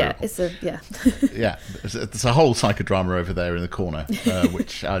 That's terrible. Yeah, it's a whole psychodrama over there in the corner,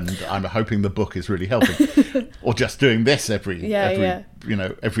 which and I'm hoping the book is really helping, or just doing this every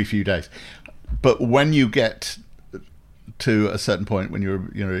few days. But when you get to a certain point, when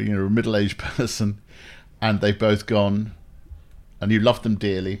you're a middle-aged person, and they've both gone, and you love them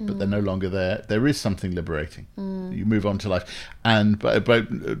dearly, but they're no longer there, there is something liberating. You move on to life. And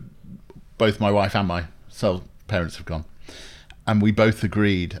both my wife and myself, parents have gone. And we both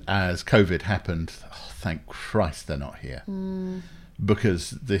agreed as COVID happened, thank Christ they're not here. Because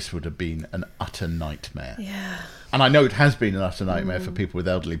this would have been an utter nightmare. Yeah. And I know it has been an utter nightmare for people with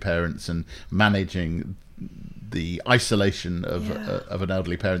elderly parents, and managing the isolation of an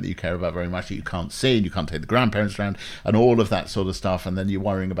elderly parent that you care about very much, that you can't see, and you can't take the grandparents around, and all of that sort of stuff. And then you're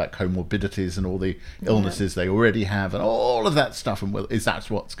worrying about comorbidities and all the illnesses they already have, and all of that stuff. And is that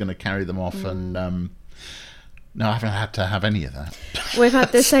what's going to carry them off? And no, I haven't had to have any of that. We've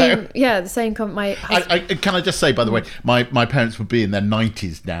had the same comment. Can I just say, by the way, my parents would be in their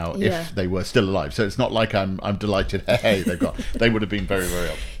 90s now if they were still alive. So it's not like I'm delighted. Hey, they would have been very, very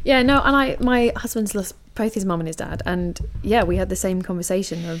old. Yeah, no, and my husband's lost both his mum and his dad, and we had the same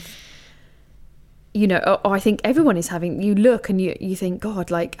conversation of, I think everyone is having. You look and you think, God,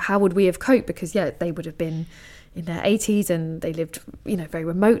 like, how would we have coped? Because they would have been in their 80s and they lived, very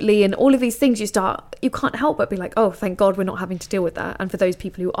remotely, and all of these things you can't help but be like, oh, thank God we're not having to deal with that. And for those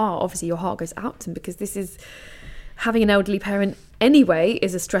people who are, obviously your heart goes out to them, because this is, having an elderly parent anyway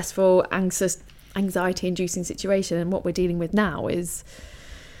is a stressful, anxious, anxiety-inducing situation, and what we're dealing with now is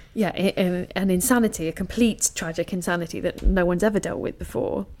an insanity, a complete tragic insanity that no one's ever dealt with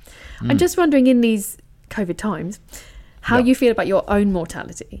before. I'm just wondering, in these COVID times, how you feel about your own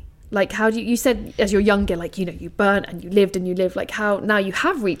mortality. Like, how do you said as you're younger, like, you burnt and you lived, like, how now you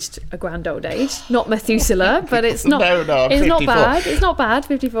have reached a grand old age, not Methuselah, but it's not, no, I'm it's 54. not bad,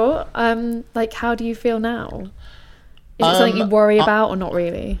 54. Like, how do you feel now? Is it something you worry about, or not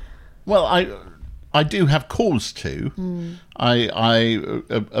really? Well, I do have cause to.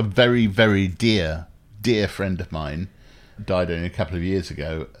 A very, very dear friend of mine died only a couple of years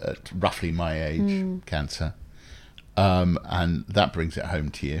ago at roughly my age, cancer. And that brings it home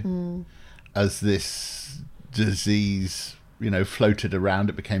to you. As this disease, floated around,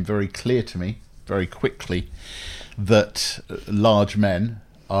 it became very clear to me very quickly that large men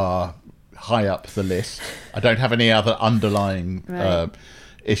are high up the list. I don't have any other underlying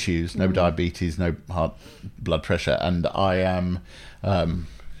issues, no diabetes, no blood pressure, and I am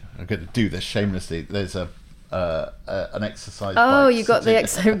I'm going to do this shamelessly. There's an exercise. Oh, bike you got the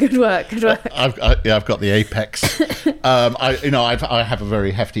sitting- exo. Good work. Good work. I've got the Apex. I have a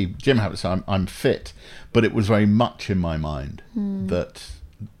very hefty gym habit, so I'm fit. But it was very much in my mind that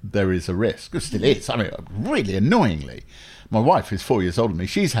there is a risk. It still is. I mean, really annoyingly. My wife, who's 4 years older than me,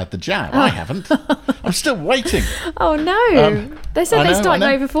 she's had the jab. I haven't. I'm still waiting. Oh no! They said they start in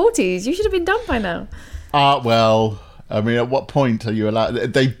I know. over 40s. You should have been done by now. Well, I mean, at what point are you allowed?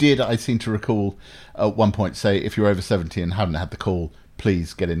 They did, I seem to recall, at one point say, if you're over 70 and haven't had the call,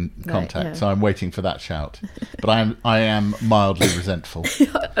 please get in contact. yeah. So I'm waiting for that shout. But I am mildly resentful.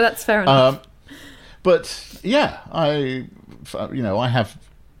 That's fair enough. But yeah, I have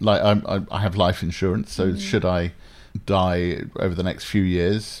I have life insurance. So should I die over the next few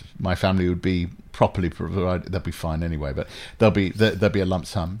years, my family would be properly provided. They'll be fine anyway, but there'll be a lump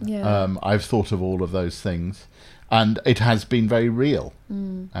sum. Yeah. I've thought of all of those things, and it has been very real,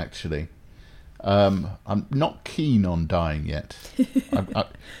 actually. I'm not keen on dying yet.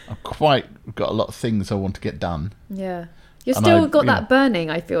 I've quite got a lot of things I want to get done. Yeah. You've And still I- got yeah. that burning,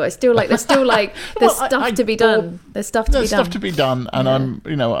 I feel. It's still like there's Well, stuff to be done. There's stuff to be done. There's stuff to be done, and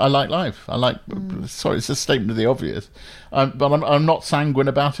I like life. I like. Sorry, it's a statement of the obvious, but I'm not sanguine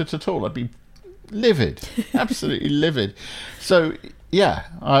about it at all. I'd be livid, absolutely livid. So yeah,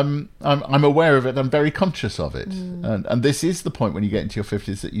 I'm aware of it. I'm very conscious of it, and this is the point when you get into your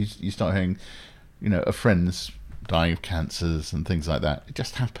 50s that you start hearing, of friends dying of cancers and things like that. It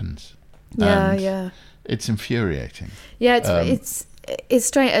just happens. Yeah, And yeah. It's infuriating. Yeah, it's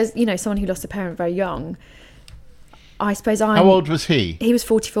strange. As someone who lost a parent very young, I suppose How old was he? He was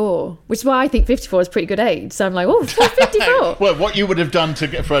 44, which is why I think 54 is a pretty good age. So I'm like, oh, 54. Well, what you would have done to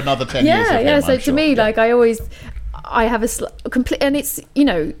get for another 10 years of him, Yeah. So I'm to sure. me, like I have a complete, and it's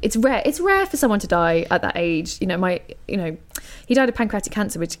it's rare. It's rare for someone to die at that age. He died of pancreatic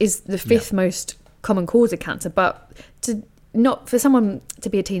cancer, which is the fifth most common cause of cancer. But not for someone to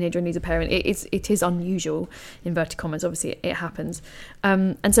be a teenager and lose a parent, it is unusual, inverted commas. Obviously, it happens.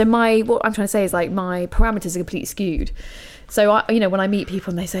 And so what I'm trying to say is like my parameters are completely skewed. So when I meet people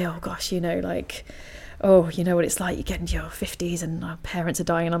and they say, oh gosh, oh, you know what it's like, you get into your 50s and our parents are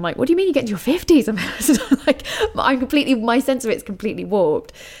dying, and I'm like, what do you mean you get into your 50s? My sense of it's completely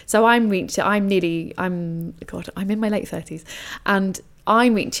warped. So I'm in my late 30s, and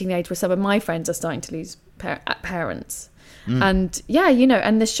I'm reaching the age where some of my friends are starting to lose parents. And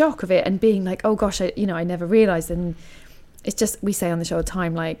and the shock of it, and being like, oh gosh, I never realised. And it's just, we say on the show all the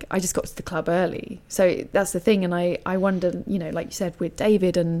time, like, I just got to the club early. So that's the thing. And I wonder, like you said with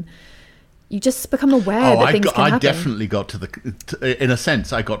David, and you just become aware that things can happen. I definitely got to in a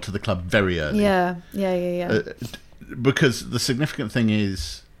sense, I got to the club very early. Yeah. Because the significant thing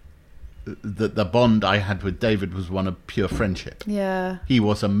is that the bond I had with David was one of pure friendship. Yeah. He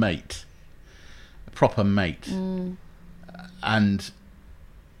was a mate, a proper mate. And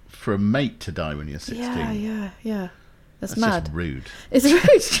for a mate to die when you're 16, yeah. That's mad. mad. Rude. It's rude.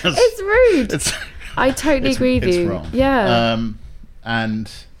 It's rude. I totally agree with you. Wrong. Yeah.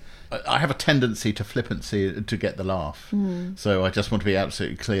 And I have a tendency to flippancy to get the laugh. So I just want to be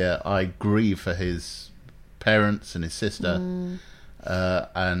absolutely clear. I grieve for his parents and his sister,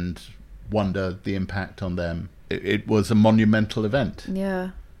 and wonder the impact on them. It was a monumental event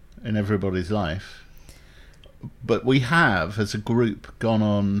in everybody's life. But we have, as a group, gone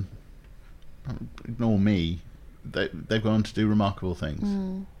on, ignore me, they've gone on to do remarkable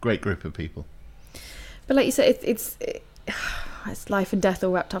things. Great group of people. But like you said, it's life and death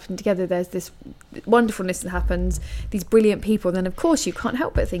all wrapped up together. There's this wonderfulness that happens, these brilliant people, and then of course you can't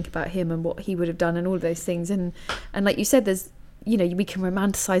help but think about him and what he would have done and all of those things. And like you said, there's, we can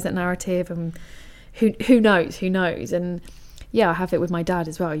romanticize that narrative, and who knows. And yeah, I have it with my dad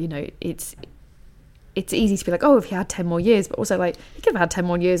as well. It's easy to be like, oh, if he had 10 more years, but also like, he could have had 10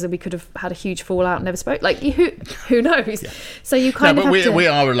 more years and we could have had a huge fallout and never spoke. Like, who knows? Yeah. So you kind of have to... we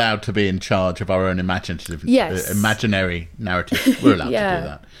are allowed to be in charge of our own imaginary narrative. We're allowed to do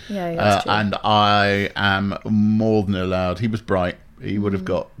that. Yeah, that's true. And I am more than allowed. He was bright. He would have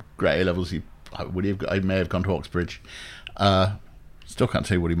got great A levels. He may have gone to Oxbridge. Still can't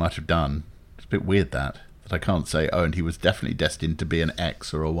tell you what he might have done. It's a bit weird that I can't say, oh, and he was definitely destined to be an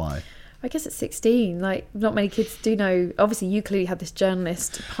X or a Y. I guess at 16, like, not many kids do know. Obviously, you clearly had this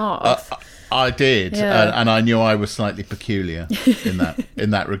journalist path. I did, and I knew I was slightly peculiar in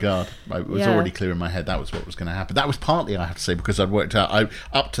that regard. It was already clear in my head that was what was going to happen. That was partly, I have to say, because I'd worked out.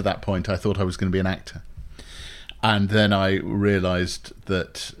 Up to that point, I thought I was going to be an actor, and then I realised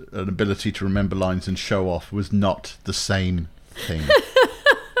that an ability to remember lines and show off was not the same thing.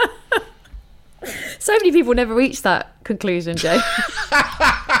 So many people never reach that conclusion, Jay.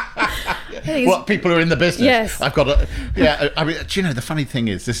 What people are in the business. Yes. I've got a... Yeah, I mean, do you know, the funny thing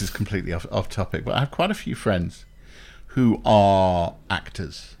is, this is completely off topic, but I have quite a few friends who are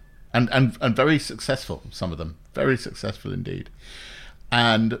actors and very successful, some of them. Very successful indeed.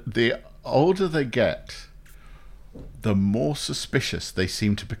 And the older they get, the more suspicious they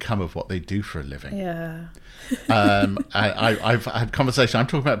seem to become of what they do for a living. Yeah. I've had conversation. I'm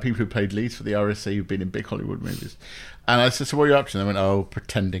talking about people who played leads for the RSC, who've been in big Hollywood movies. And I said, so what are you up to? And they went, oh,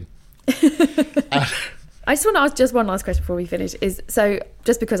 pretending. I just want to ask just one last question before we finish. So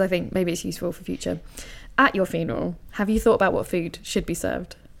just because I think maybe it's useful for future. At your funeral, have you thought about what food should be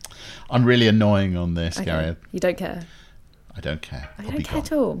served? I'm really annoying on this, Okay. Gary. You don't care? I don't care. I don't care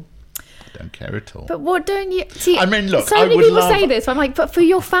at all. I don't care at all. But what don't you... See, I mean, look, so I many would people love... say this. I'm like, but for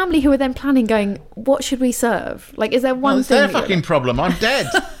your family who are then planning, going, what should we serve? Like, is there one It's thing... their fucking problem. I'm dead.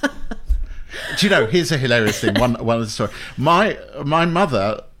 Do you know, here's a hilarious thing. One of the story. My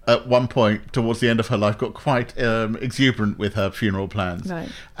mother, at one point, towards the end of her life, got quite exuberant with her funeral plans. Right.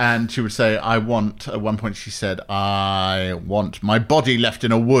 And she would say, at one point she said, I want my body left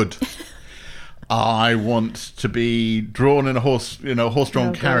in a wood. I want to be drawn in a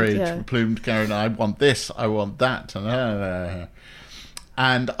horse-drawn carriage, plumed carriage. I want this, I want that.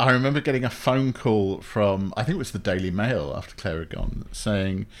 And I remember getting a phone call from, I think it was the Daily Mail after Claire had gone,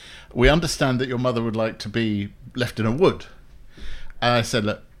 saying, we understand that your mother would like to be left in a wood. And I said,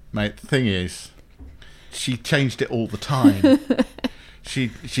 look, mate, the thing is, she changed it all the time.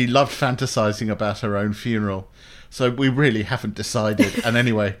 She loved fantasizing about her own funeral. So we really haven't decided. And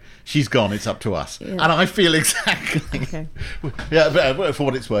anyway, she's gone. It's up to us. Yeah. And I feel exactly... Okay. Yeah, but for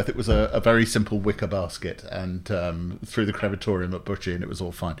what it's worth, it was a very simple wicker basket and through the crematorium at Butchie, and it was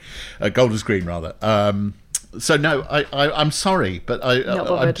all fine. Golders Green, rather. So no, I'm sorry, but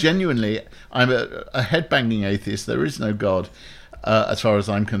I'm genuinely... I'm a head-banging atheist. There is no God, as far as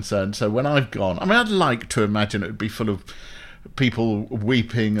I'm concerned. So when I've gone... I mean, I'd like to imagine it would be full of people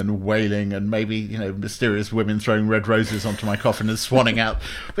weeping and wailing and maybe, you know, mysterious women throwing red roses onto my coffin and swanning out.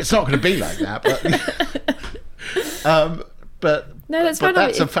 It's not going to be like that. But no,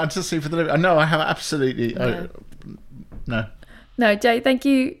 that's a fantasy for the living. No, I have absolutely... No. No, Jay, thank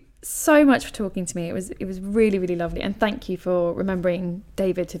you so much for talking to me. It was really, really lovely. And thank you for remembering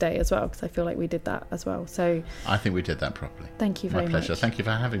David today as well, because I feel like we did that as well. So I think we did that properly. Thank you very much. My pleasure. Thank you for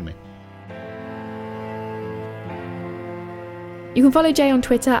having me. You can follow Jay on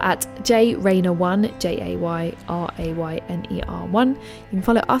Twitter at JRayner1, JAYRAYNER1. You can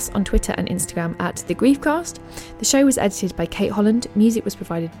follow us on Twitter and Instagram at The Griefcast. The show was edited by Kate Holland. Music was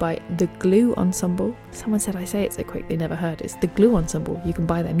provided by The Glue Ensemble. Someone said I say it so quick they never heard. It's The Glue Ensemble. You can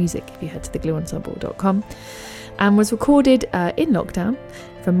buy their music if you head to theglueensemble.com. And was recorded in lockdown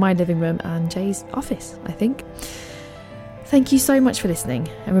from my living room and Jay's office, I think. Thank you so much for listening.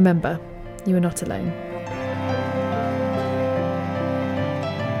 And remember, you are not alone.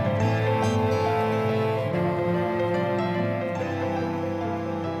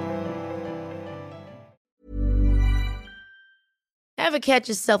 Ever catch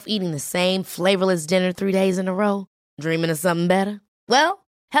yourself eating the same flavorless dinner 3 days in a row? Dreaming of something better? Well,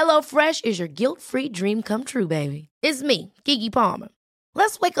 HelloFresh is your guilt-free dream come true, baby. It's me, Keke Palmer.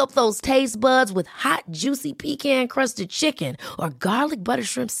 Let's wake up those taste buds with hot, juicy pecan-crusted chicken or garlic butter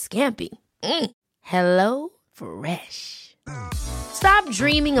shrimp scampi. Hello Fresh. Stop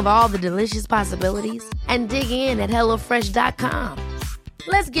dreaming of all the delicious possibilities and dig in at HelloFresh.com.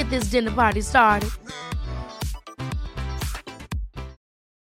 Let's get this dinner party started.